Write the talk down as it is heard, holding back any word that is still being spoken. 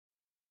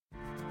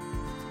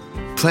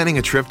Planning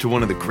a trip to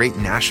one of the great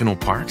national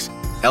parks?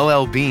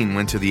 LL Bean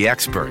went to the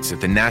experts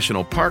at the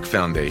National Park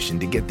Foundation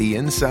to get the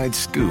inside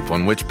scoop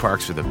on which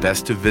parks are the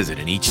best to visit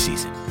in each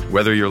season.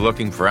 Whether you're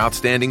looking for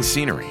outstanding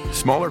scenery,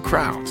 smaller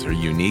crowds, or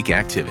unique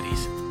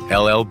activities,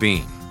 LL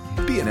Bean.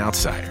 Be an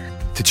outsider.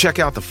 To check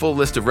out the full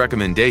list of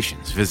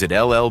recommendations, visit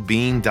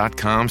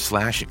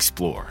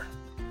llbean.com/explore.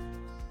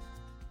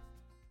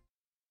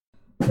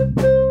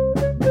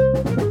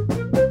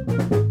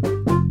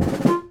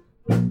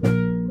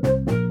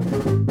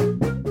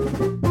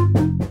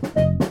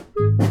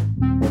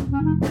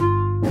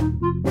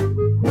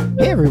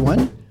 Hey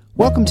everyone,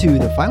 welcome to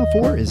The Final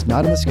Four is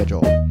Not on the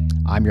Schedule.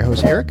 I'm your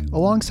host Eric,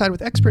 alongside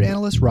with expert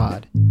analyst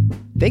Rod.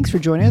 Thanks for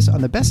joining us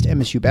on the best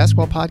MSU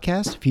basketball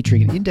podcast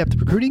featuring in-depth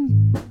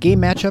recruiting, game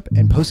matchup,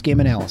 and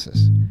post-game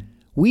analysis.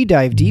 We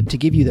dive deep to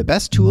give you the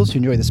best tools to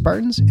enjoy the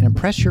Spartans and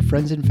impress your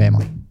friends and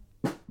family.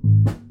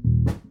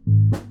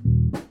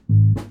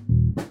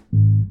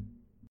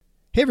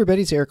 Hey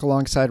everybody, it's Eric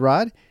alongside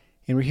Rod,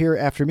 and we're here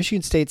after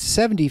Michigan State's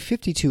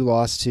 70-52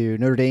 loss to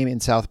Notre Dame in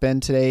South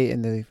Bend today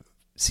in the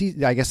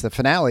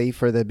finale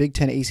for the Big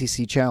Ten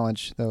ACC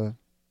Challenge, the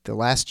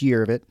last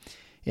year of it.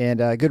 And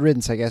good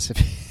riddance, I guess, if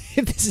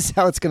this is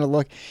how it's going to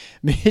look.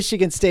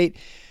 Michigan State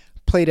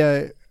played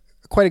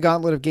quite a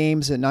gauntlet of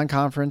games in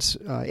non-conference,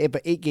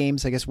 but 8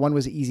 games. I guess one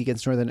was easy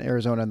against Northern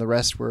Arizona, and the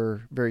rest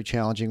were very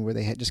challenging, where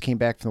they just came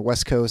back from the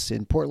West Coast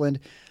in Portland,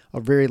 a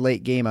very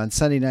late game on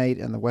Sunday night,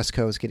 and the West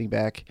Coast getting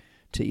back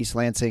to East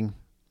Lansing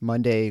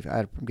Monday,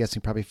 I'm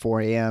guessing probably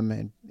 4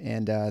 a.m.,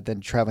 and then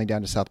traveling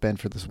down to South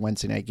Bend for this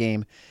Wednesday night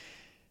game.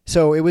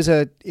 So it was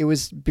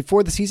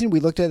before the season. We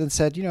looked at it and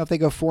said, if they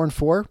go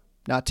 4-4,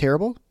 not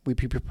terrible. We'd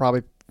be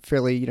probably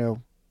fairly,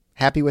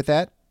 happy with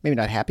that. Maybe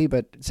not happy,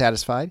 but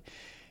satisfied.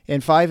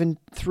 And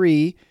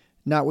 5-3,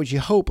 not what you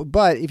hope.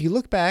 But if you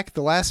look back,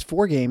 the last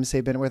 4 games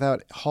they've been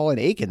without Hall and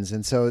Akins,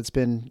 and so it's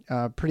been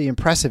pretty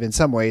impressive in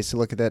some ways to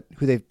look at that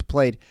who they've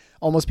played.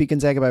 Almost beat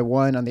Gonzaga by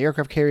 1 on the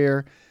aircraft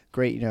carrier.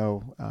 Great,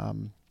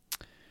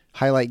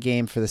 highlight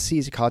game for the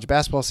season, college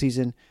basketball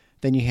season.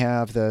 Then you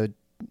have the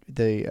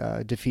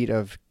defeat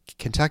of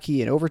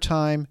Kentucky in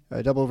overtime,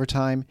 double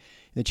overtime in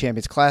the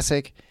Champions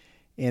Classic,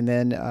 and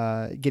then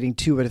getting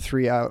 2 out of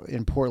 3 out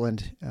in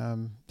Portland.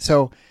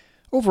 So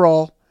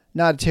overall,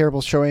 not a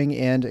terrible showing.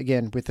 And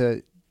again,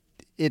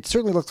 it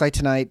certainly looked like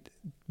tonight,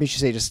 Michigan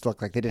State just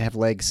looked like they didn't have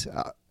legs.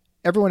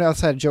 Everyone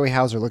outside of Joey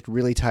Hauser looked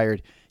really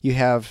tired. You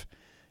have,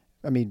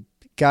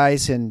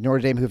 guys in Notre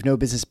Dame who have no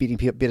business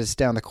beat us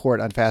down the court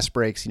on fast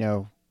breaks,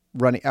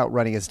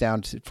 outrunning us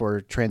down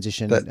for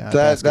transition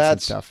baskets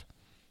and stuff.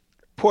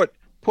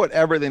 Put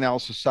everything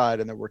else aside,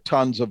 and there were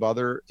tons of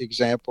other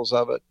examples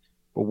of it.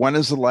 But when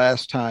is the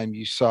last time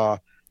you saw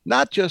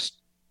not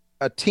just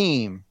a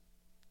team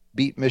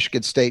beat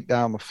Michigan State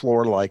down the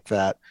floor like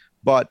that,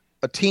 but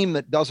a team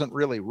that doesn't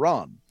really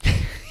run?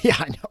 Yeah,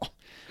 I know.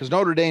 Because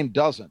Notre Dame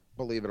doesn't,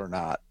 believe it or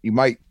not. You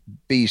might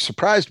be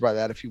surprised by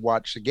that if you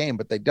watch the game,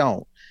 but they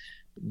don't.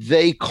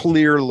 They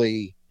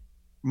clearly,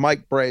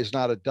 Mike Brey is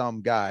not a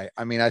dumb guy.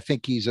 I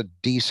think he's a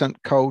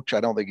decent coach. I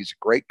don't think he's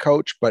a great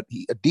coach, but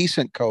a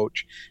decent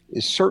coach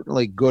is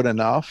certainly good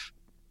enough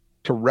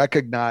to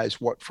recognize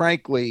what,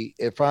 frankly,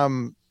 if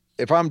I'm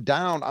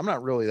down, I'm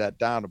not really that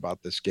down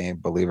about this game,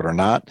 believe it or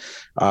not.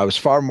 I was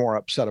far more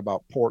upset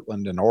about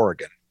Portland and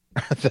Oregon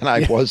than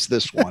I was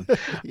this one.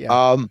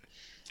 Yeah.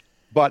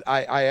 But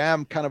I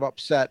am kind of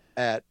upset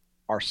at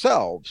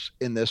ourselves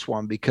in this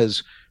one,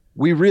 because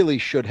we really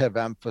should have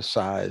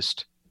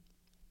emphasized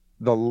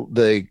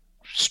the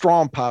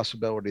strong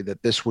possibility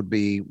that this would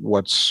be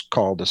what's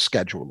called a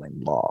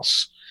scheduling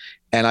loss.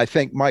 And I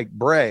think Mike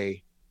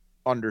Brey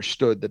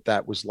understood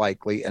that was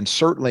likely. And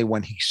certainly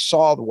when he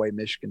saw the way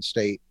Michigan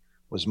State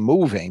was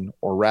moving,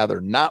 or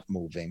rather not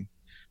moving,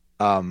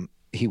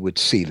 he would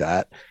see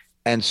that.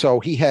 And so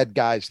he had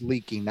guys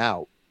leaking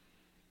out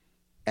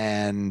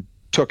and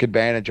took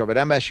advantage of it.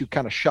 MSU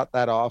kind of shut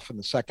that off in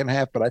the second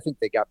half, but I think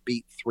they got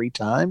beat 3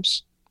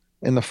 times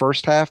in the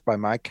first half by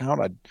my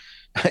count.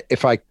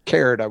 If I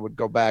cared, I would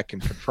go back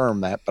and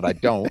confirm that, but I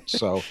don't.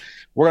 So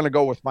we're going to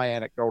go with my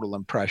anecdotal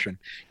impression.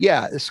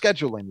 Yeah, the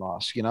scheduling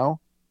loss,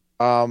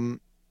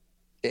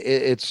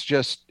 it's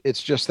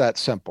just that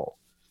simple.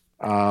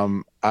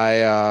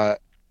 I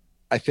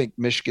think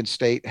Michigan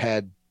State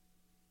had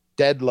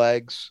dead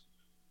legs.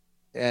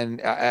 And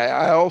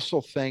I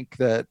also think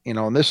that,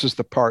 and this is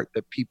the part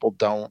that people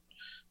don't,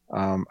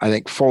 I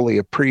think, fully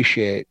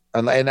appreciate.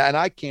 And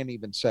I can't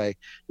even say,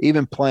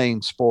 even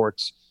playing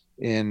sports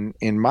in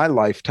my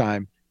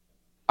lifetime,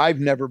 I've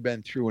never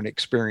been through an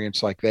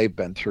experience like they've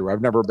been through.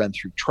 I've never been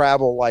through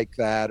travel like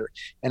that.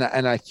 And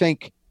I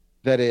think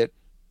that it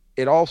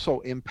also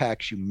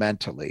impacts you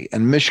mentally.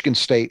 And Michigan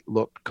State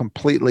looked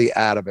completely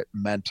out of it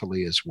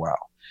mentally as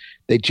well.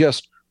 They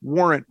just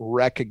weren't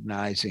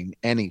recognizing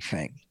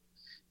anything.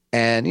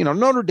 And,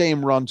 Notre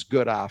Dame runs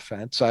good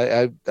offense.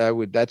 I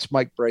would, that's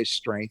Mike Brey's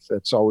strength.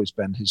 That's always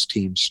been his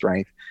team's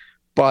strength.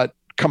 But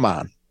come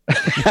on.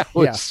 That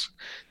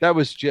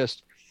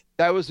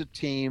was a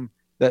team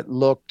that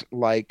looked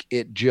like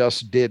it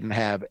just didn't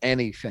have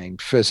anything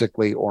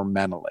physically or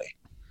mentally.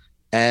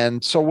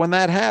 And so when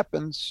that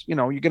happens, you're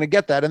going to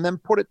get that, and then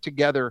put it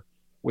together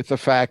with the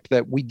fact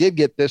that we did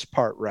get this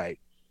part right.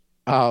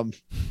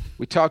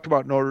 We talked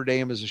about Notre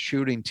Dame as a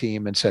shooting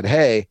team and said,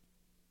 hey,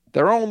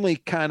 they're only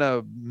kind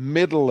of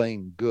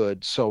middling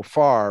good so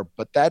far,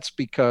 but that's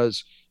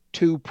because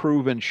two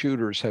proven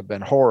shooters have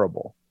been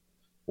horrible.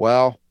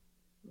 Well,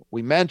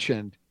 we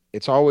mentioned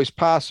it's always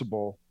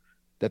possible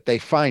that they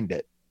find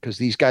it because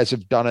these guys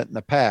have done it in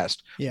the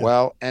past. Yeah.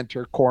 Well,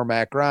 enter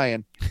Cormac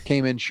Ryan,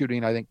 came in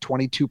shooting, I think,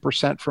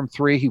 22% from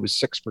three. He was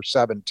 6 for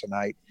 7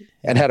 tonight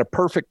and had a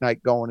perfect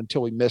night going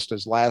until he missed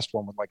his last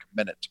one with like a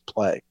minute to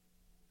play.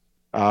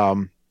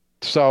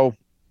 So,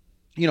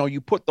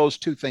 you put those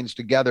two things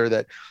together,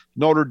 that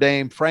Notre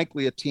Dame,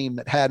 frankly, a team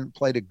that hadn't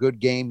played a good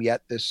game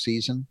yet this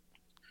season,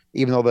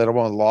 even though they've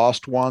only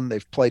lost one,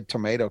 they've played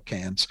tomato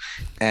cans,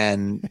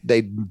 and they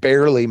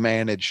barely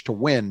managed to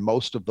win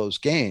most of those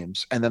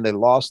games. And then they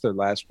lost their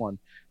last one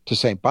to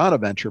St.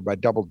 Bonaventure by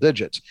double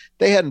digits.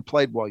 They hadn't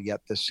played well yet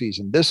this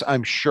season. This,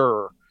 I'm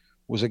sure,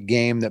 was a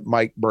game that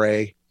Mike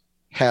Bray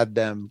had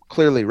them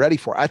clearly ready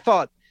for. I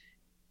thought,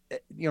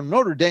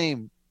 Notre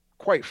Dame,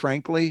 quite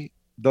frankly,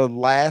 the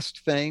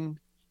last thing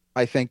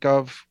I think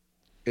of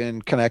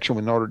in connection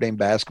with Notre Dame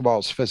basketball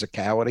is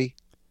physicality.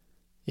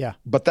 Yeah.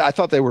 But I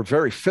thought they were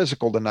very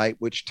physical tonight,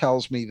 which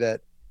tells me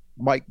that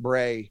Mike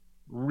Bray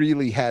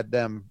really had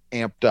them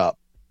amped up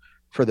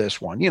for this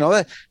one.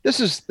 This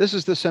is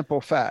the simple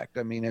fact.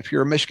 I mean, if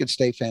you're a Michigan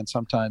State fan,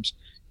 sometimes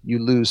you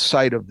lose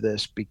sight of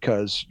this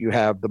because you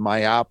have the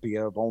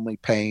myopia of only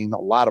paying a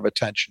lot of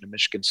attention to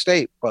Michigan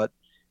State. But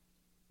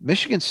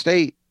Michigan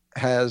State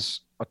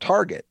has a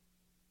target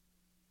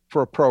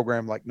for a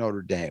program like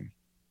Notre Dame.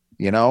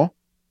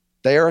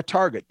 They are a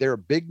target. They're a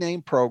big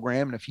name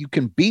program. And if you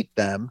can beat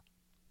them,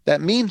 that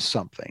means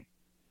something,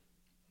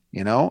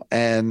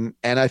 and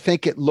I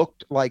think it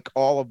looked like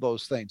all of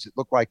those things. It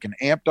looked like an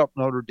amped up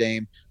Notre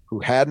Dame who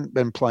hadn't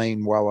been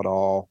playing well at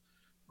all,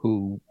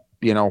 who,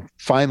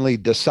 finally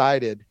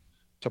decided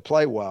to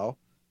play well,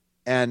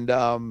 and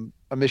a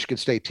Michigan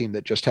State team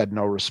that just had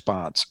no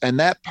response. And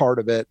that part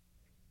of it,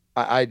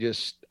 I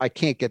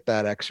can't get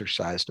that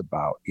exercised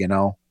about,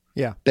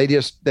 Yeah. They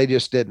just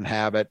didn't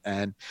have it,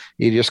 and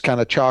you just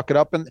kind of chalk it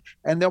up, and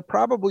there'll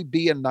probably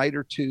be a night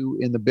or two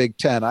in the Big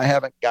Ten. I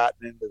haven't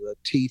gotten into the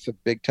teeth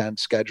of Big Ten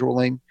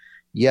scheduling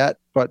yet,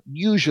 but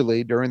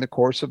usually during the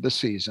course of the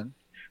season,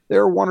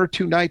 there are 1 or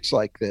 2 nights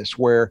like this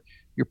where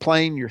you're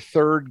playing your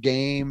third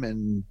game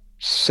in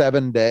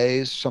 7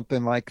 days,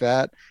 something like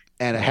that,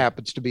 and it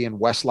happens to be in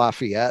West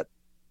Lafayette.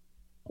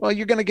 Well,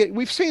 you're going to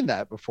we've seen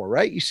that before,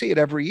 right? You see it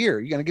every year.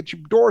 You're going to get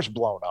your doors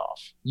blown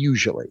off,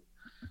 usually.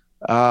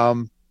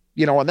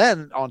 And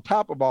then on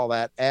top of all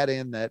that, add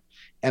in that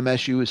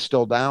MSU is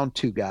still down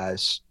 2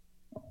 guys.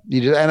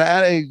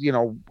 I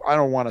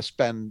don't want to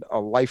spend a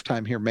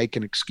lifetime here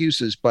making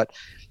excuses, but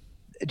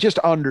just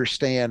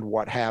understand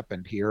what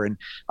happened here. And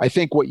I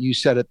think what you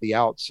said at the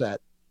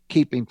outset,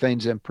 keeping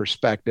things in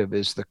perspective,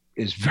 is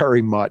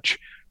very much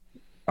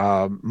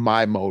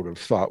my mode of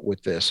thought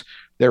with this.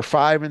 They're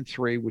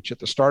 5-3, which at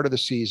the start of the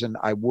season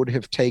I would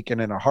have taken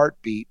in a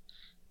heartbeat,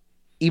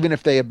 even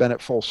if they had been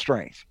at full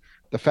strength.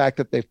 The fact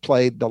that they've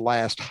played the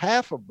last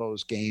half of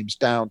those games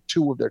down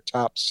 2 of their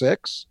top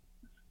 6,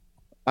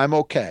 I'm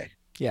okay.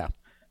 Yeah.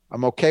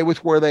 I'm okay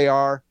with where they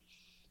are.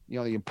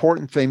 The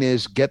important thing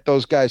is get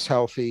those guys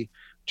healthy,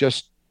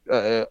 just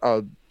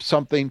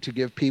something to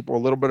give people a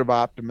little bit of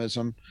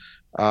optimism.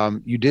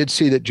 You did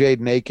see that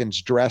Jaden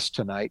Akins dressed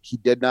tonight. He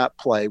did not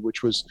play,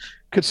 which was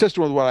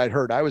consistent with what I'd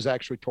heard. I was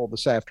actually told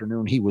this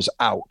afternoon he was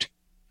out.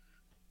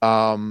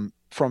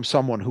 From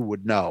someone who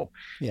would know.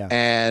 Yeah.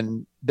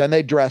 And then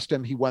they dressed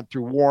him. He went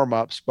through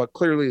warm-ups, but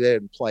clearly they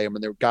didn't play him.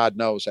 And God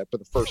knows after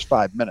the first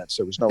 5 minutes,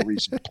 there was no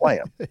reason to play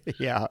him.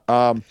 Yeah.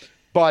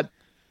 But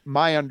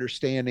my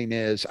understanding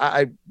is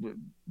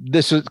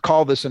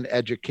call this an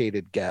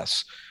educated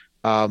guess.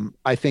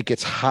 I think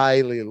it's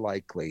highly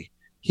likely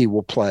he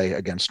will play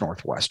against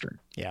Northwestern.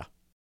 Yeah.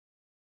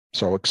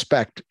 So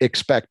expect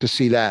to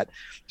see that.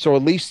 So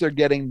at least they're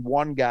getting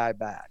one guy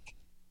back.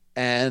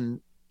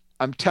 And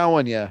I'm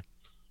telling you,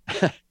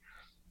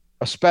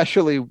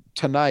 especially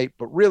tonight,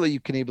 but really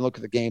you can even look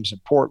at the games in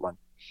Portland.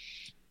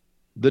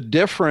 The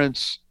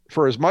difference,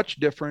 for as much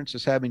difference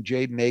as having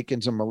Jaden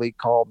Akins and Malik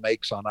Hall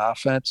makes on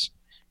offense,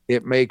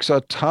 it makes a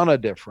ton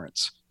of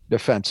difference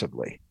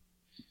defensively.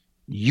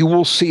 You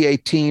will see a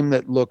team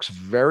that looks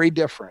very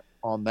different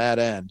on that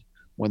end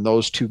when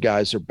those 2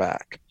 guys are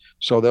back.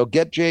 So they'll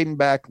get Jaden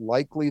back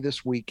likely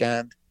this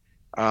weekend.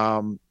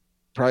 Probably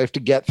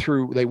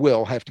they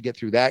will have to get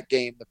through that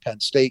game, the Penn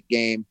State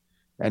game,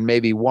 and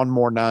maybe one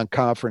more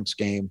non-conference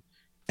game.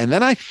 And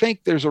then I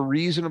think there's a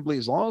reasonably,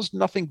 as long as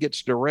nothing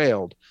gets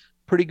derailed,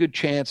 pretty good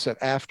chance that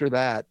after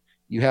that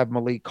you have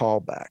Malik Hall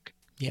back.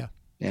 Yeah.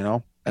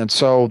 And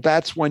so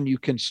that's when you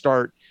can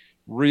start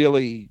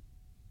really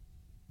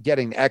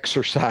getting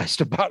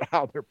exercised about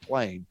how they're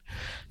playing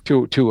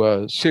to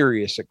a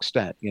serious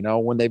extent,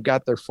 when they've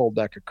got their full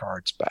deck of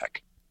cards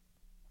back.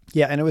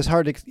 Yeah. And it was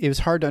hard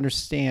to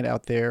understand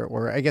out there,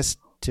 or I guess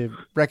to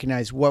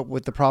recognize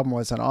what the problem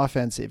was on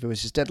offense. If it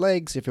was just dead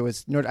legs, if it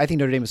was I think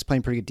Notre Dame was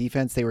playing pretty good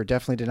defense. They were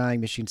definitely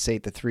denying Michigan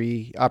State the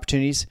 3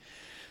 opportunities.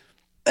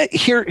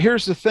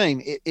 Here's the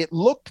thing. It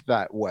looked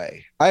that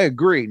way. I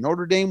agree.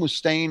 Notre Dame was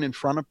staying in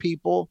front of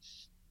people.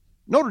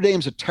 Notre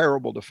Dame's a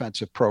terrible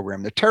defensive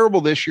program. They're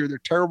terrible this year. They're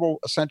terrible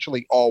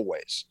essentially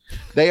always.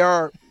 They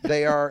are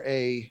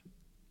a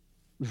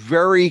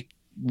very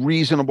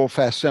reasonable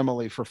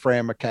facsimile for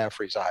Fran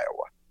McCaffrey's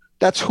Iowa.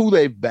 That's who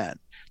they've been.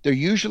 They're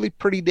usually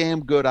pretty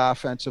damn good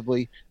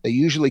offensively. They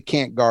usually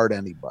can't guard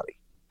anybody.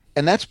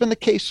 And that's been the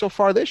case so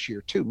far this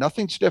year too.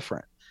 Nothing's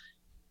different.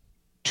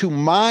 To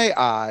my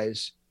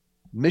eyes,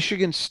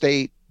 Michigan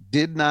State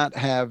did not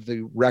have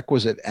the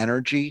requisite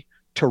energy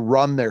to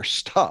run their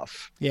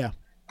stuff. Yeah.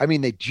 I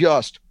mean, they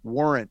just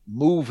weren't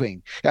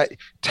moving.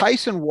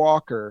 Tyson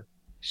Walker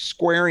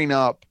squaring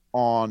up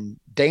on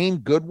Dane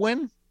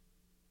Goodwin.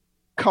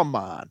 Come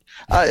on.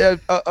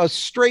 A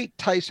straight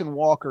Tyson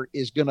Walker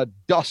is going to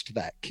dust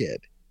that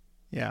kid.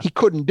 Yeah. He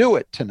couldn't do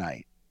it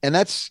tonight. And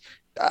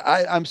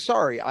I'm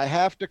sorry. I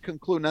have to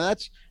conclude. Now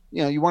that's,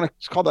 you want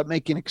to call that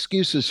making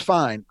excuses.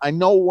 Fine. I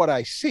know what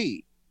I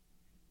see.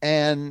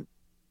 And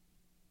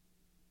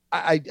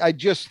I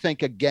just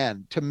think,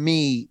 again, to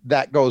me,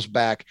 that goes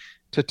back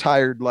to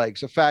tired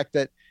legs. The fact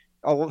that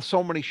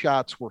so many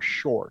shots were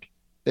short.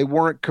 They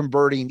weren't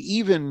converting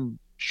even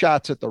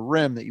shots at the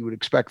rim that you would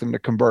expect them to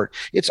convert.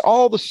 It's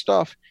all the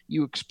stuff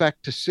you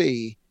expect to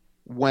see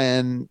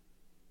when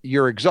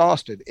you're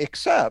exhausted,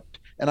 except,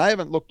 and I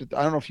haven't looked at,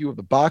 I don't know if you have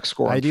the box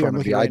score in front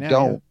of you. I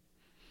don't.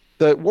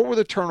 What were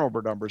the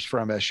turnover numbers for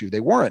MSU? They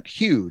weren't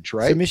huge,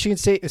 right?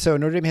 So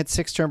Notre Dame had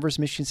 6 turnovers.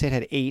 Michigan State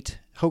had 8.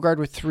 Hogard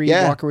with 3,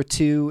 Walker with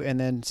 2, and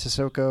then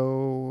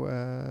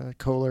Sissoko,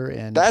 Kohler,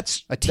 and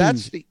that's the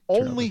turnover.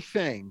 only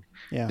thing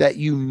that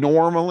you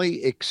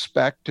normally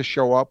expect to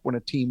show up when a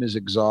team is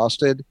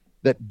exhausted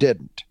that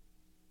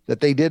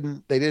they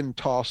didn't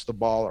toss the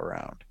ball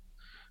around.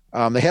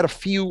 They had a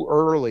few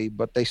early,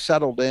 but they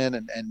settled in,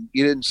 and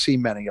you didn't see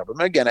many of them.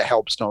 And again, it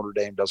helps Notre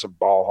Dame doesn't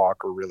ball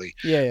hawk or really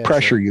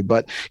pressure you.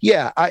 But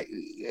I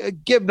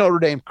give Notre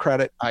Dame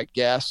credit, I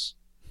guess.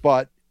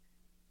 But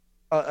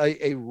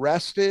a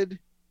rested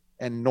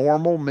and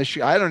normal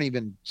Michigan, I don't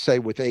even say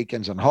with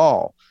Akins and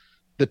Hall,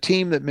 the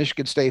team that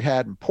Michigan State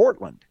had in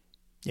Portland,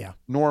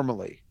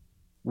 normally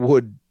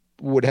would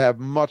have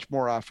much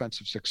more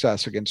offensive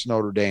success against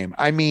Notre Dame.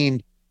 I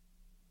mean,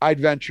 I'd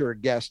venture a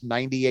guess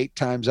 98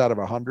 times out of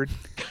 100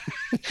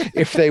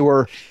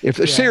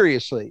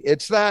 seriously,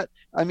 it's that.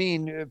 I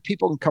mean,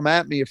 people can come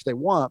at me if they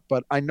want,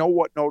 but I know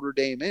what Notre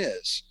Dame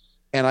is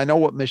and I know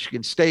what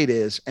Michigan State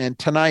is. And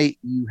tonight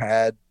you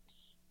had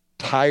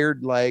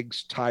tired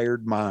legs,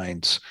 tired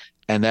minds,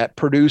 and that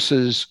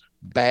produces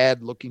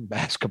bad looking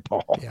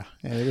basketball. Yeah.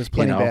 And it was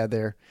plenty bad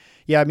there.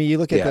 Yeah. I mean, you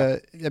look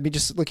at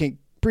just looking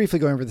briefly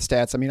going over the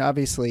stats. I mean,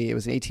 obviously it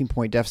was an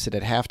 18-point deficit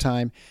at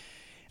halftime.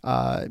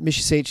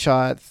 Michigan State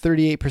shot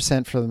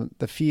 38% from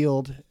the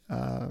field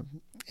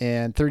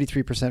and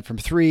 33% from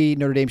 3.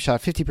 Notre Dame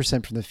shot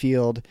 50% from the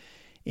field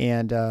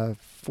and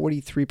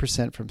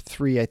 43% from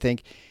 3, I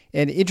think.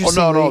 And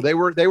interestingly, no, they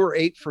were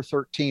 8 for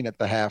 13 at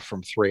the half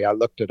from 3. I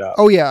looked it up.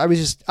 Oh yeah, I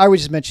was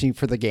just mentioning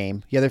for the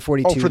game. Yeah, they're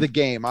 42. For the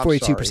game,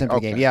 42% for the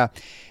game. Yeah,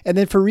 and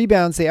then for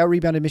rebounds, they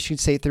out-rebounded Michigan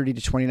State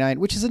 30-29,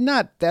 which is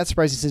not that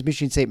surprising since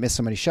Michigan State missed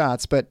so many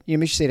shots. But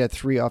Michigan State had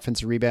 3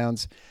 offensive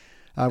rebounds.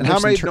 And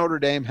how many did Notre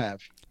Dame have?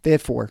 They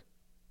had 4.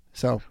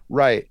 So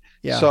right.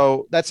 Yeah.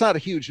 So that's not a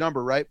huge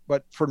number, right?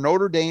 But for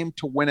Notre Dame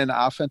to win an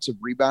offensive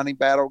rebounding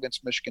battle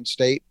against Michigan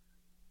State,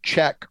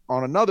 check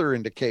on another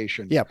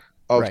indication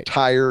of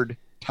tired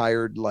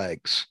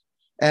legs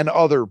and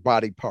other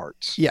body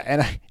parts.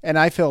 Yeah, and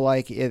I feel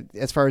like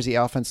as far as the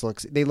offense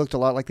looks, they looked a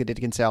lot like they did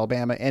against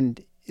Alabama,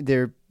 and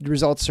their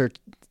results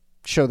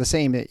show the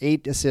same.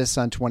 8 assists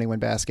on 21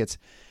 baskets.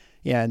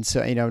 Yeah, and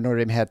so Notre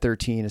Dame had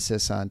 13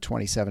 assists on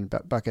 27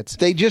 buckets.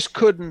 They just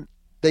couldn't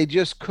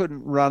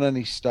run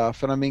any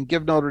stuff. And I mean,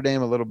 give Notre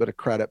Dame a little bit of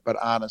credit, but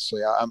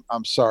honestly,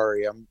 I'm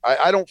sorry.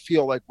 I don't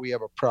feel like we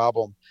have a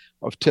problem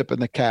of tipping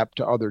the cap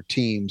to other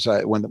teams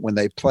when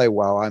they play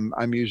well.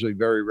 I'm usually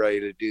very ready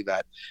to do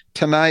that.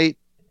 Tonight,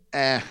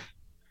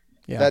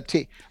 that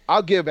team.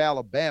 I'll give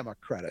Alabama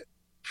credit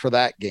for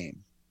that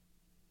game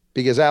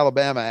because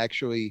Alabama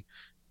actually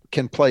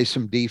can play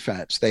some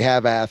defense. They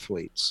have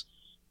athletes.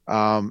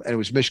 And it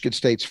was Michigan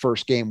State's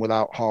first game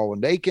without Hall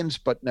and Akins,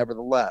 but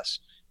nevertheless,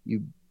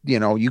 you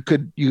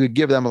could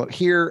give them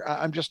here.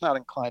 I'm just not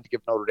inclined to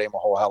give Notre Dame a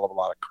whole hell of a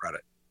lot of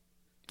credit.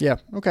 Yeah.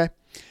 Okay.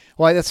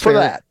 Well, that's for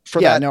fair.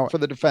 For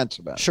the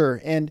defensive end. Sure.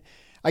 And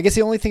I guess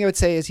the only thing I would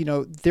say is,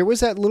 there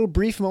was that little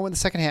brief moment in the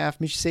second half.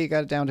 Michigan State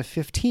got it down to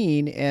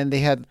 15, and they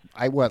had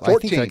 14. I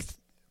think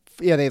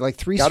they had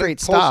 3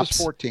 straight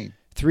stops. 14.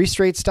 3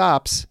 straight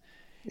stops.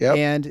 Yep.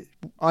 And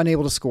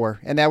unable to score.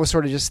 And that was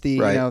sort of just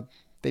the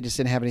they just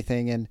didn't have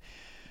anything. And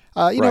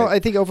I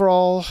think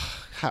overall,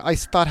 I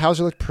thought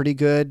Hauser looked pretty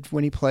good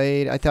when he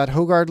played. I thought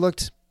Hogard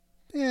looked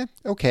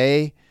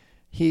okay.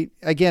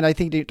 I don't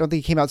think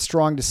he came out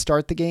strong to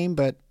start the game,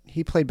 but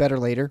he played better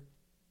later.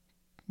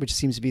 which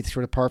seems to be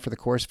sort of par for the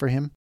course for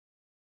him.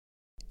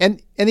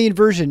 And the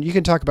inversion, you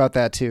can talk about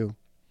that too.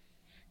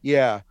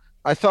 Yeah,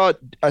 I thought,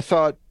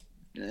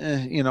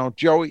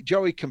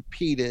 Joey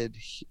competed.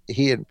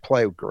 He didn't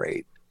play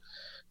great.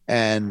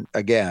 And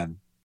again,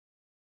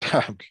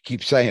 I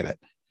keep saying it.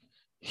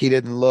 He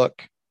didn't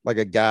look like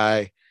a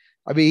guy.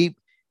 I mean,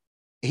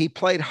 he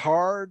played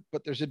hard,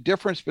 but there's a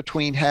difference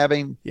between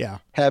having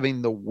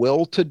the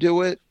will to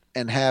do it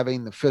and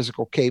having the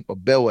physical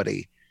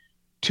capability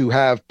to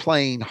have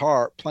playing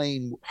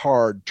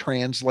hard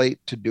translate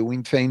to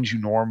doing things you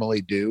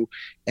normally do.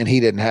 And he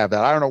didn't have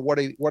that. I don't know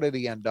what did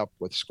he end up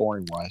with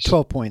scoring wise?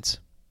 12 points.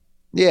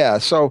 Yeah.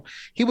 So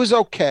he was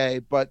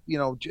okay, but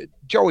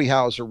Joey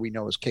Hauser, we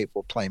know, is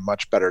capable of playing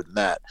much better than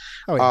that.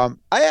 Oh, yeah.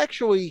 I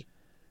actually,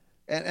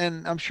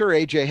 and I'm sure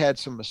AJ had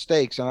some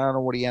mistakes, and I don't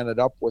know what he ended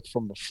up with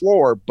from the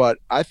floor, but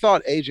I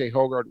thought AJ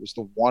Hogard was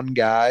the one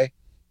guy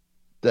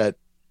that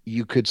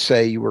you could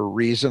say you were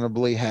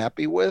reasonably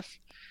happy with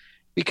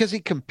because he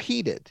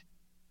competed.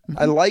 Mm-hmm.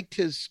 I liked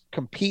his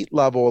compete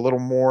level a little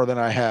more than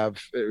I have,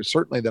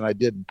 certainly than I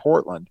did in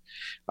Portland.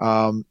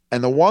 And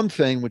the one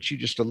thing which you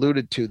just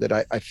alluded to that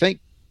I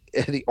think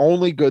the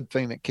only good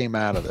thing that came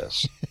out of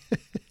this,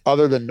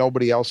 other than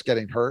nobody else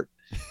getting hurt,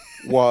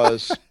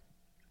 was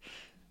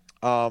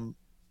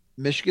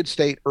Michigan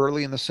State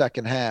early in the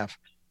second half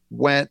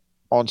went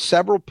on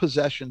several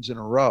possessions in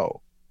a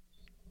row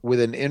with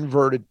an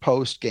inverted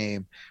post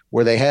game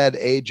where they had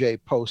AJ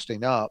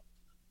posting up,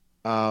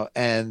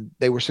 and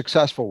they were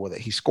successful with it.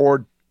 He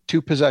scored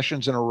 2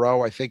 possessions in a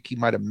row. I think he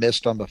might have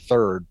missed on the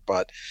third,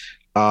 but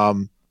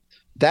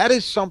that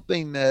is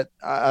something that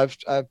I've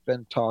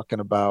been talking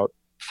about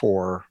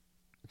for,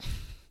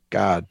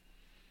 God,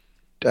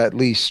 at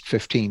least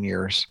 15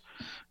 years,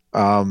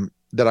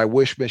 that I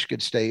wish Michigan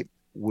State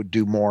would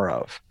do more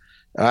of.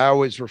 And I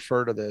always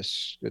refer to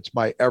this. It's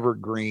my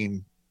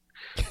evergreen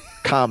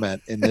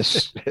comment in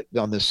this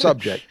on this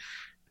subject.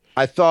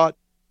 I thought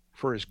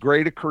for as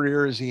great a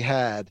career as he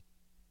had,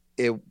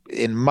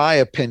 in my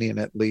opinion,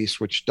 at least,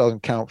 which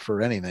doesn't count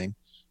for anything,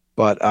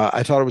 but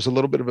I thought it was a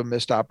little bit of a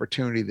missed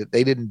opportunity that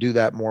they didn't do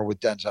that more with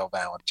Denzel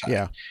Valentine.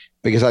 Yeah.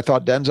 Because I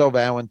thought Denzel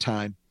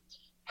Valentine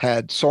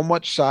had so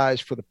much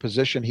size for the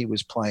position he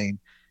was playing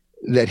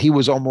that he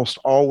was almost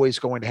always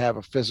going to have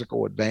a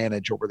physical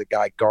advantage over the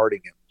guy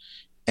guarding him.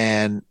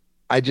 And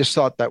I just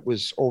thought that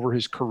was over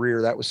his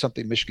career. That was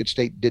something Michigan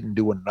State didn't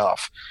do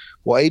enough.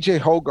 Well, AJ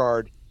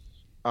Hogard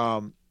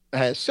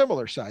has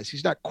similar size.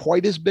 He's not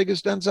quite as big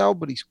as Denzel,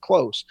 but he's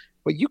close.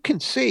 But you can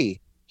see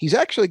he's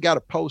actually got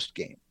a post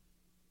game.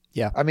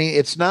 Yeah. I mean,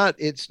 it's not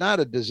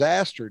a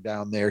disaster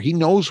down there. He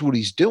knows what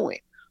he's doing.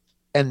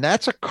 And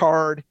that's a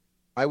card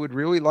I would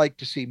really like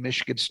to see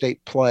Michigan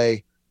State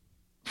play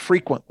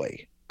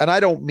frequently. And I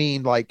don't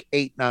mean like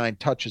 8-9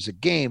 touches a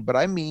game, but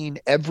I mean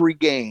every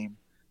game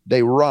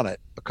they run it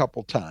a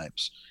couple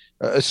times,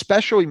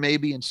 especially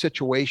maybe in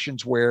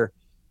situations where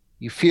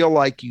you feel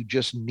like you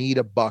just need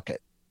a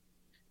bucket.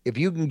 If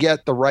you can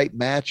get the right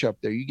matchup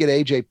there, you get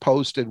AJ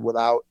posted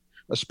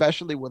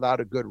especially without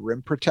a good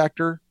rim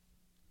protector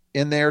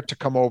in there to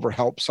come over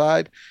help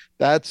side,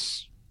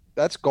 that's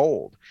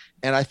gold.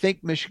 And I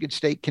think Michigan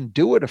State can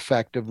do it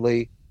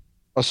effectively,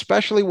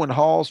 especially when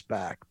Hall's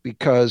back,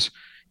 because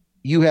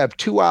you have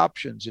 2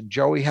 options in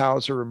Joey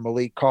Hauser and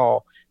Malik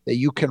Hall that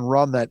you can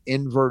run that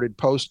inverted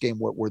post game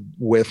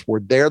with where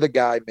they're the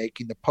guy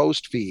making the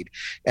post feed.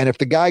 And if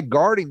the guy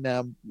guarding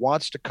them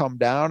wants to come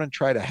down and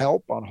try to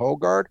help on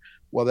Hogard,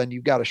 well, then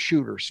you've got a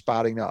shooter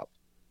spotting up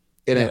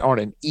on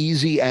an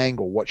easy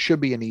angle, what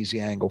should be an easy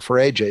angle for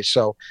AJ.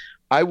 So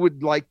I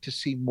would like to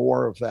see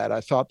more of that.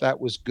 I thought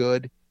that was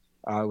good.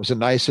 It was a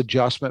nice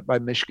adjustment by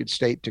Michigan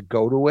State to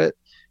go to it.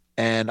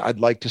 And I'd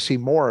like to see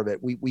more of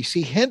it. We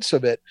see hints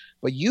of it,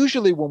 but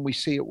usually when we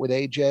see it with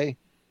AJ,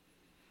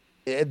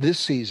 this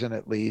season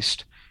at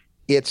least,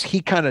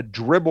 he kind of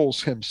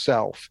dribbles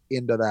himself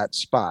into that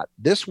spot.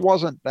 This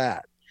wasn't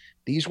that.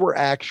 These were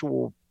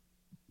actual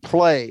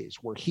plays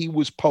where he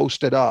was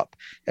posted up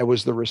and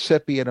was the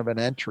recipient of an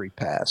entry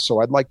pass.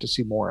 So I'd like to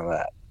see more of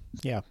that.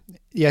 Yeah.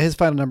 Yeah. His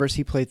final numbers,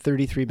 he played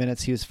 33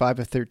 minutes. He was 5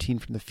 of 13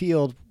 from the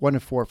field, 1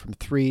 of 4 from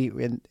 3.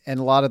 And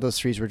a lot of those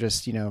threes were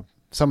just,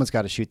 someone's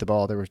got to shoot the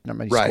ball. There were not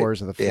many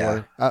scores on the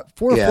floor.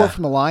 4 of 4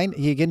 from the line.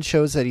 He again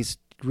shows that he's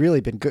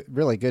really been good,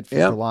 really good from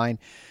the line.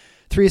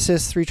 3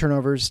 assists, 3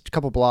 turnovers, a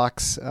couple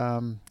blocks,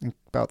 and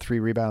about 3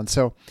 rebounds.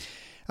 So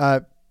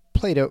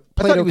played okay.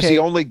 I thought he was the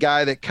only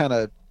guy that kind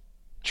of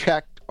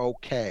checked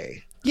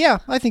okay. Yeah,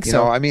 I think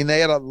so. I mean, they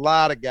had a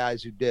lot of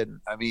guys who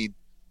didn't. I mean,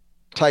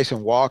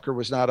 Tyson Walker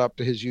was not up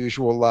to his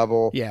usual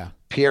level. Yeah.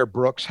 Pierre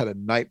Brooks had a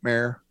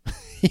nightmare of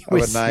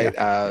a night.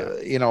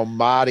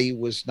 Mahdi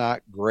was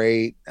not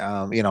great.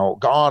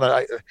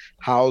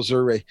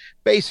 Hauser.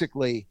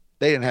 Basically,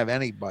 they didn't have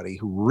anybody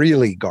who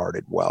really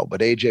guarded well, but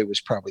AJ was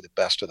probably the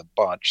best of the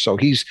bunch. So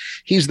he's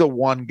the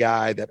one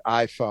guy that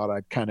I thought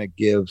I'd kind of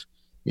give,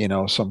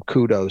 some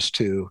kudos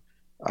to,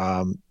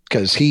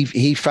 because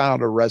he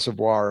found a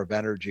reservoir of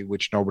energy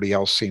which nobody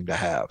else seemed to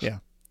have. Yeah.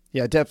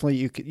 Yeah, definitely.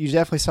 You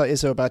definitely saw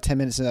Izzo about 10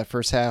 minutes in that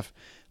first half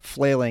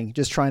flailing,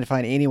 just trying to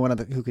find anyone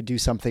who could do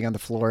something on the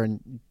floor,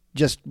 and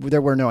just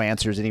there were no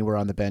answers anywhere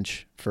on the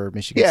bench for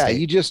Michigan State. Yeah,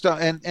 you just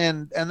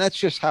and that's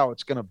just how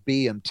it's going to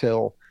be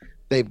until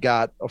they've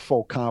got a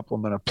full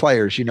complement of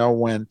players.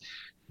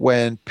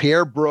 When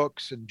Pierre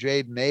Brooks and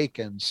Jaden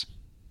Akins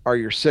are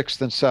your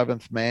sixth and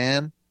seventh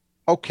man,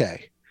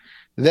 okay.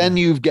 Then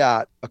you've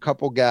got a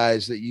couple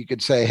guys that you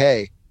could say,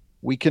 hey,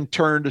 we can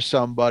turn to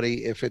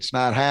somebody if it's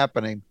not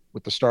happening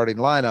with the starting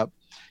lineup,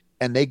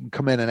 and they can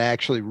come in and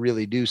actually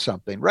really do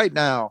something. Right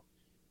now,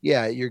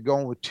 yeah, you're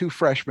going with two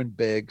freshman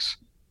bigs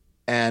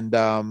and,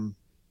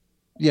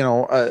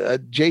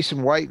 Jason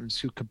Whitens,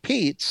 who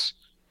competes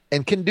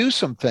and can do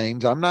some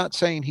things. I'm not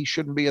saying he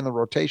shouldn't be in the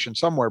rotation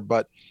somewhere,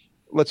 but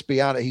let's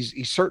be honest,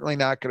 he's certainly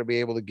not going to be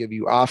able to give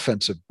you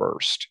offensive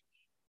burst.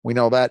 We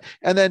know that.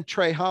 And then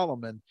Trey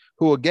Holloman,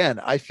 who,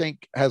 again, I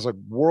think has a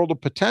world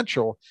of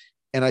potential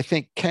and I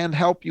think can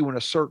help you in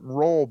a certain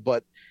role.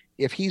 But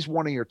if he's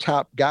one of your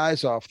top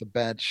guys off the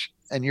bench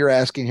and you're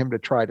asking him to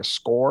try to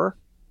score,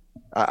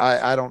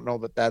 I don't know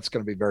that that's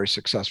going to be very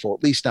successful,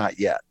 at least not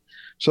yet.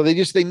 So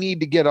they need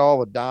to get all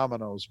the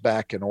dominoes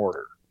back in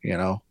order,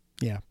 Yeah.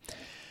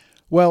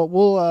 Well,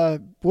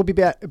 we'll be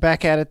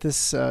back at it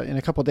this in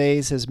a couple of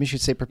days as Michigan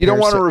State prepares. You don't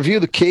want to review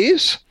the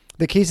keys?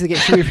 The keys to the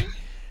game.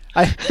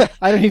 I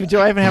don't even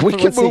do. I haven't had. We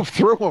can move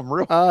through them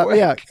real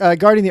quick. Yeah,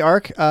 guarding the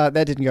arc. That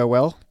didn't go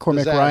well.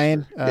 Cormac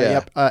Ryan.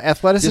 Yep.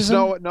 Athleticism.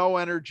 Just no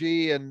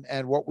energy,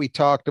 and what we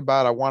talked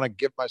about. I want to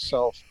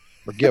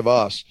give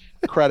us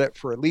credit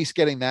for at least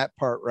getting that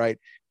part right.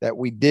 That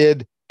we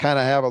did kind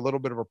of have a little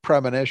bit of a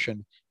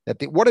premonition that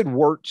what did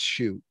Wirtz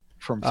shoot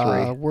from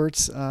three?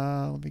 Wirtz.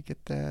 Let me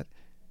get that.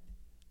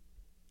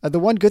 The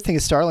one good thing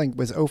is Starling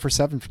was 0 for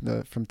 7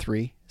 from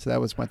three, so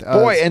that was one thing.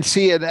 And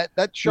see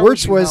that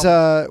shows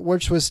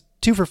Wirtz was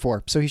 2 for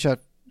 4, so he shot.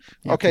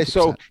 Yeah, okay, 50%.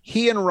 So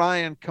he and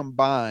Ryan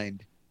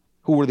combined,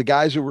 who were the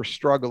guys who were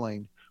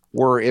struggling,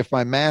 were, if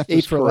my math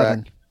is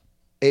correct,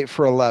 8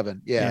 for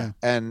 11. Yeah.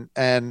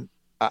 And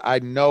I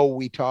know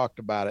we talked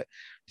about it.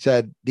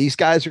 Said these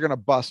guys are going to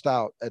bust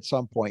out at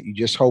some point. You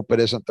just hope it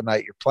isn't the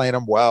night you're playing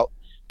them. Well,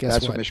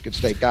 that's what Michigan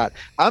State got.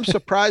 I'm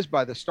surprised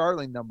by the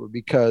Starling number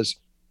because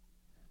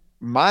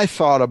my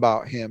thought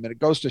about him, and it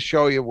goes to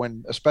show you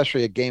when,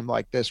 especially a game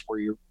like this where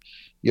you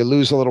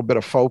lose a little bit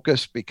of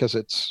focus because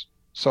it's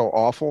so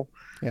awful.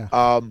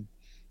 Yeah.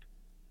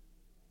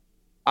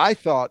 I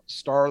thought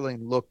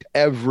Starling looked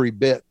every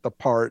bit the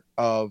part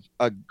of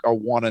a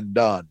one and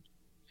done.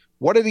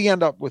 What did he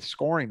end up with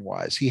scoring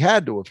wise? He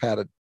had to have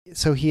had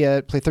So he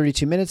played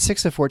 32 minutes,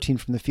 6 of 14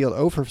 from the field,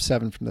 0 for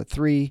 7 from the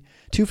 3,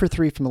 2 for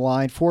 3 from the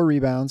line, 4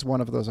 rebounds,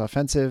 1 of those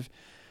offensive,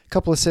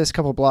 couple assists,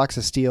 couple blocks,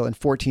 a steal, and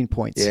 14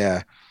 points.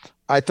 Yeah.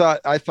 I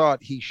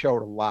thought he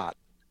showed a lot.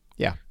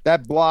 Yeah.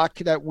 That block,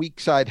 that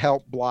weak side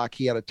help block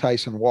he had a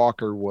Tyson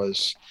Walker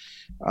was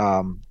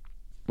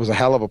a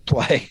hell of a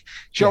play.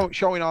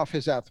 Showing off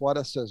his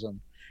athleticism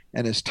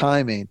and his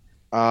timing.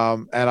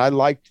 And I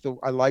liked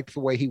the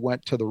way he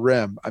went to the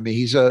rim. I mean,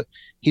 he's a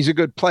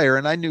good player,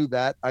 and I knew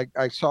that.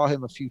 I saw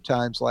him a few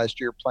times last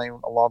year playing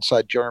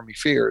alongside Jeremy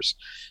Fears,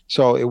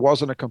 so it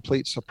wasn't a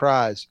complete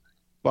surprise.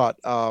 But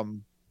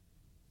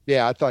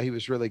yeah, I thought he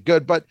was really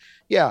good. But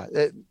yeah,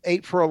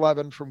 8 for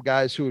 11 from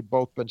guys who had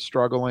both been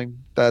struggling.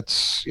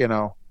 That's,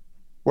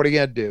 what are you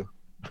gonna do?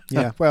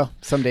 Yeah, well,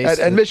 some days.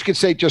 And Michigan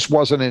State just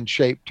wasn't in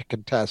shape to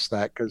contest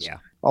that because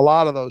a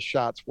lot of those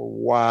shots were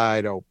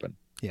wide open.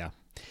 Yeah.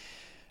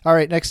 All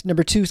right, next,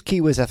 number 2's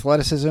key was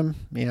athleticism.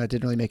 It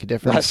didn't really make a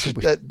difference.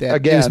 Again,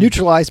 it was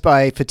neutralized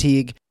by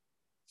fatigue.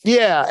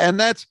 Yeah, and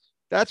that's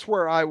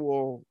where I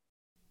will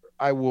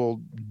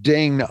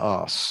ding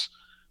us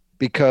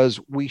because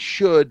we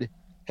should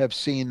have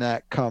seen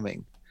that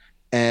coming.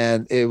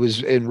 And it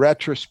was, in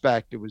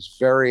retrospect, it was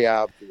very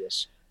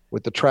obvious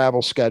with the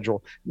travel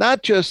schedule,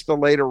 not just the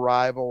late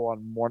arrival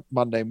on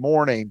Monday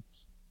morning,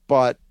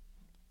 but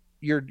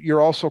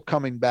you're also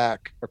coming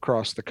back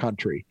across the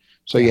country.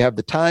 So you have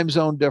the time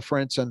zone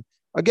difference. And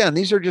again,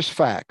 these are just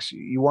facts.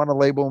 You want to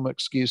label them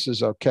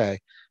excuses, okay,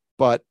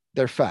 but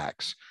they're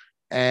facts.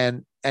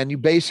 And you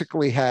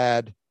basically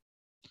had,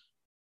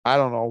 I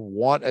don't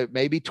know,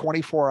 maybe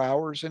 24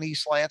 hours in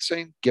East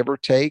Lansing, give or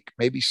take,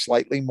 maybe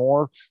slightly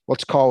more.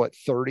 Let's call it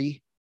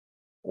 30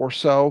 or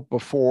so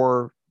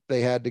before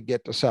they had to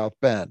get to South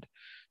Bend.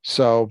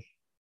 So,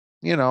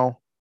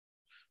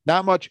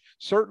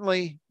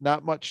 certainly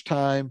not much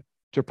time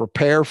to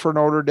prepare for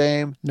Notre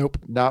Dame. Nope.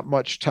 Not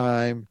much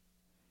time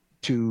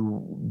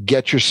to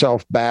get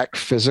yourself back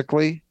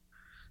physically,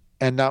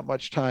 and not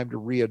much time to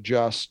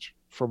readjust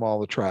from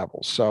all the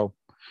travel. So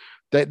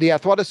the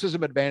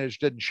athleticism advantage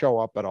didn't show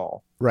up at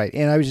all. Right.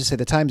 And I would just say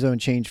the time zone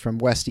change from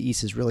west to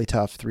east is really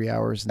tough, 3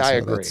 hours. And I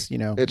agree.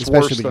 It's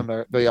worse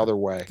than the other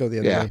way. Go the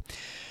other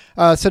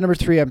way. So number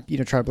 3, I'm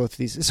trying both of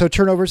these. So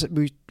turnovers,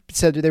 we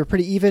said they were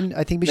pretty even.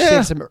 I think we should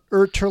have some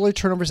early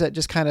turnovers that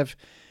just kind of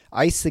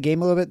ice the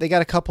game a little bit. They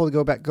got a couple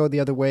to go the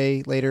other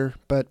way later,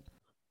 but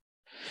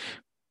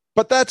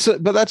that's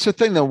the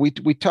thing though.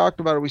 We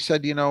talked about it. We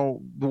said, the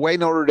way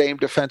Notre Dame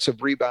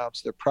defensive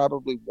rebounds, there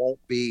probably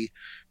won't be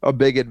a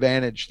big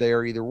advantage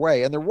there either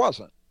way. And there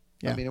wasn't.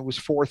 Yeah. I mean, it was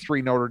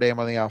 4-3 Notre Dame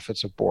on the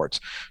offensive boards.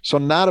 So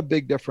not a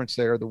big difference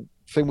there. The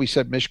thing we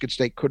said Michigan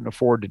State couldn't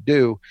afford to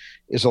do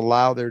is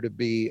allow there to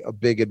be a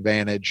big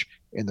advantage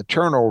in the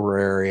turnover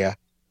area,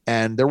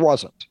 and there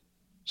wasn't.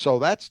 So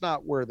that's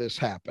not where this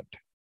happened.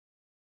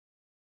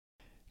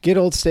 Get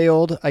old, stay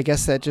old. I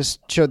guess that just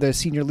showed the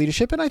senior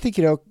leadership, and I think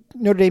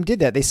Notre Dame did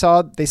that. They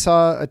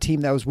saw a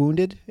team that was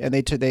wounded, and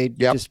they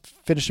just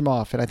finished them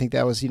off. And I think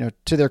that was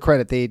to their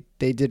credit,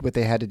 they did what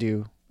they had to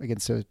do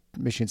against a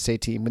Michigan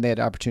State team when they had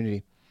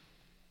opportunity.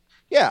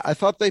 Yeah, I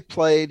thought they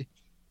played.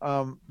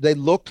 They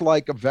looked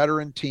like a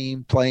veteran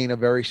team playing a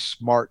very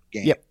smart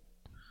game. Yep.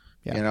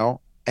 Yeah.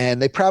 And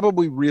they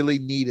probably really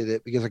needed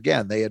it because,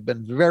 again, they had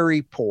been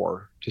very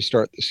poor to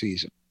start the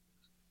season.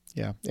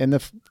 Yeah, and the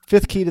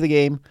fifth key to the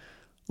game.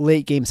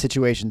 Late game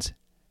situations.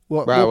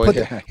 We'll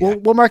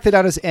mark that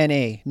out as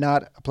NA,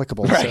 not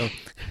applicable. Right. So.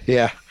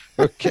 Yeah.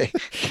 Okay.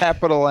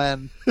 Capital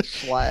N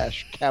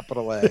 /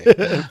 capital A.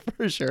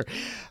 For sure.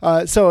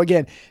 So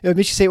again,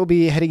 Michigan State will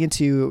be heading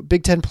into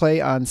Big Ten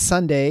play on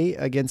Sunday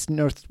against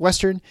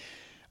Northwestern,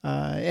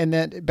 and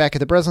then back at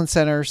the Breslin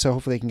Center. So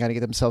hopefully they can kind of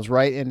get themselves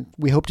right, and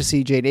we hope to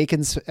see Jade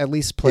Akins at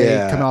least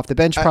play, come off the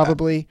bench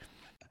probably.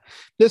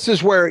 This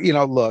is where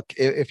look,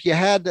 if you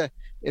had to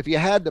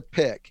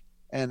pick.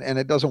 And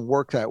it doesn't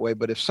work that way.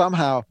 But if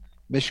somehow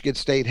Michigan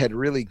State had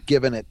really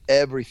given it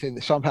everything, they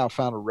somehow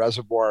found a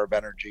reservoir of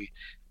energy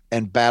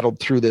and battled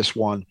through this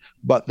one,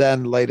 but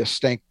then laid a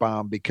stink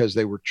bomb because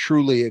they were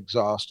truly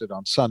exhausted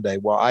on Sunday.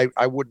 Well,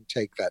 I wouldn't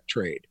take that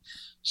trade.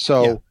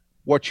 So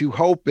what you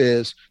hope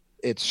is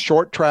it's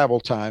short travel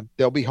time.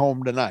 They'll be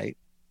home tonight,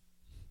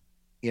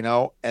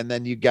 and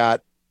then you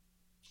got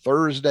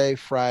Thursday,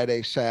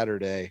 Friday,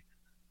 Saturday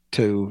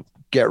to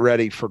get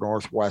ready for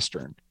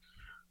Northwestern,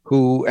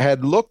 who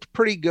had looked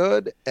pretty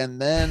good and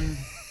then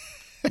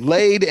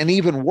laid an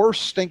even worse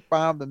stink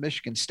bomb than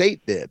Michigan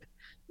State did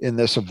in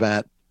this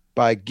event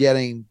by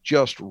getting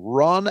just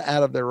run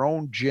out of their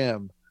own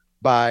gym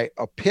by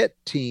a Pitt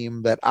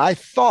team that I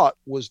thought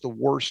was the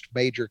worst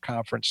major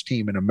conference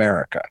team in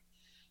America.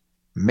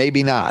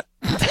 Maybe not.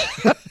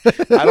 I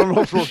don't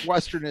know if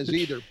Northwestern is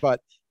either,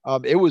 but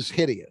it was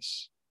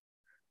hideous.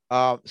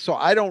 So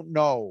I don't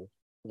know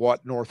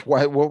what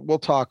Northwestern, we'll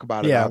talk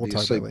about it,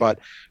 obviously, but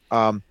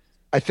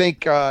I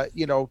think,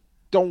 don't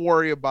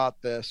worry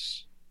about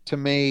this. To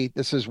me,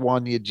 this is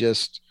one you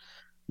just,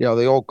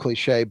 the old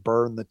cliche,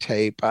 burn the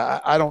tape.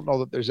 I don't know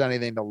that there's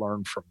anything to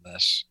learn from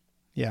this.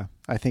 Yeah,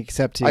 I think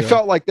I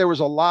felt like there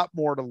was a lot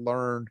more to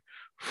learn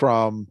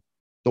from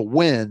the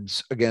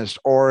wins against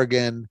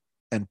Oregon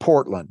and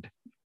Portland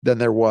than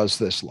there was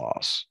this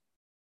loss.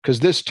 Because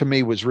this, to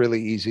me, was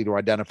really easy to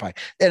identify.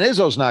 And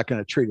Izzo's not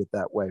going to treat it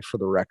that way, for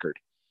the record.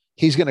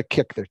 He's going to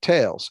kick their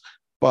tails.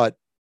 But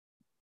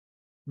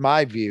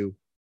my view,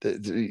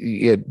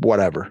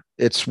 whatever.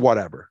 It's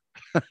whatever.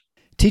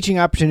 Teaching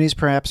opportunities,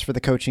 perhaps, for the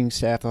coaching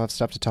staff. They'll have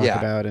stuff to talk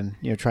about and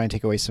try and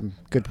take away some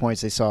good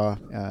points they saw,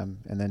 and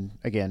then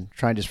again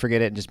try and just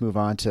forget it and just move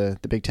on to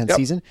the Big Ten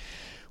season,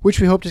 which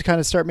we hope to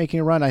kind of start making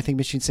a run. I think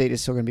Michigan State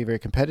is still going to be very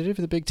competitive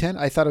in the Big Ten.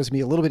 I thought it was going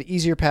to be a little bit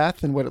easier path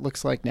than what it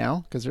looks like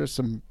now, because there's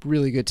some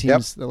really good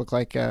teams that look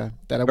like that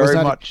I was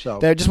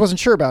that I just wasn't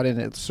sure about,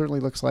 and it certainly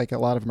looks like a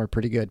lot of them are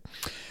pretty good.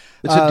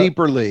 It's a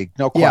deeper league,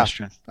 no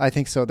question. Yeah, I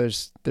think so.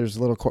 There's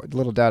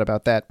little doubt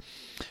about that.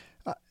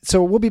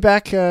 So we'll be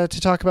back to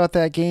talk about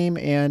that game,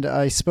 and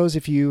I suppose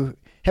if you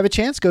have a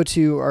chance, go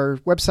to our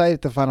website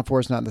at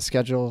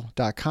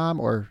thefinalfoursnottheschedule.com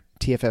or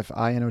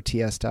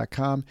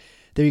tffinots.com.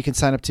 There you can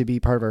sign up to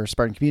be part of our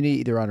Spartan community,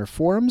 either on our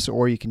forums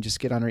or you can just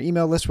get on our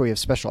email list where we have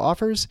special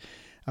offers.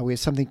 We have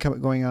something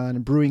going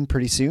on brewing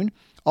pretty soon.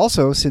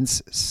 Also,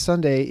 since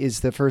Sunday is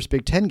the first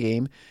Big Ten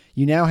game,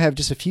 you now have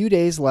just a few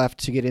days left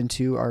to get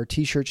into our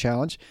T-shirt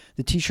challenge.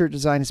 The T-shirt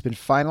design has been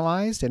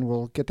finalized, and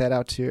we'll get that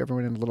out to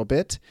everyone in a little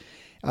bit.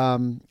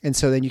 And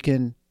so then you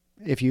can,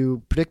 if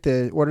you predict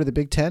the order of the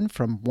Big Ten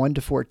from 1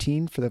 to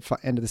 14 for the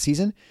end of the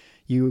season,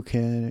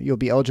 you'll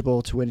be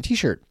eligible to win a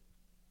T-shirt.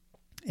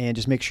 And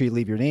just make sure you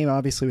leave your name,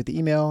 obviously, with the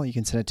email. You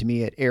can send it to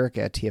me at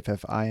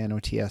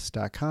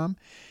eric@tffinots.com.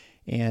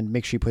 And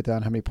make sure you put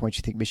down how many points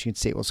you think Michigan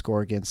State will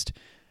score against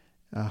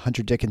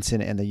Hunter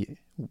Dickinson and the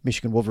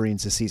Michigan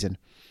Wolverines this season.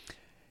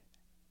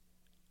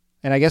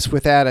 And I guess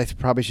with that, I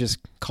probably should just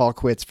call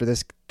quits for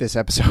this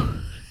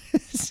episode.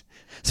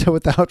 So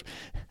without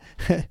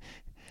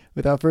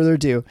further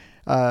ado,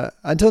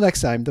 until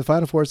next time, the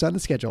Final Four is on the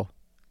schedule.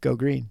 Go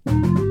Green.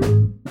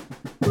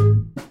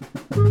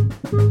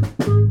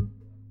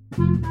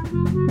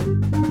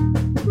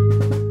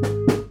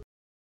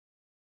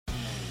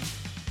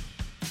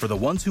 For the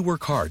ones who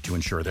work hard to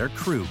ensure their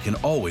crew can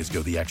always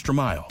go the extra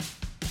mile,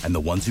 and the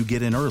ones who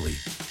get in early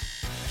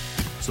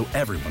so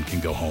everyone can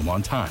go home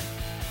on time,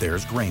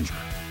 there's Grainger,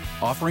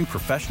 offering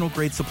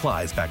professional-grade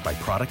supplies backed by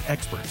product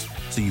experts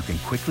so you can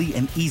quickly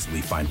and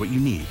easily find what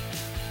you need.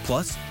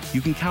 Plus,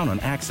 you can count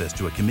on access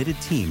to a committed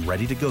team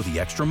ready to go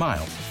the extra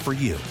mile for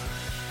you.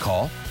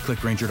 Call, click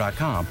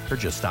Grainger.com, or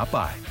just stop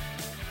by.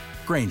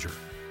 Grainger,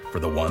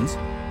 for the ones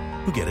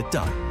who get it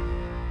done.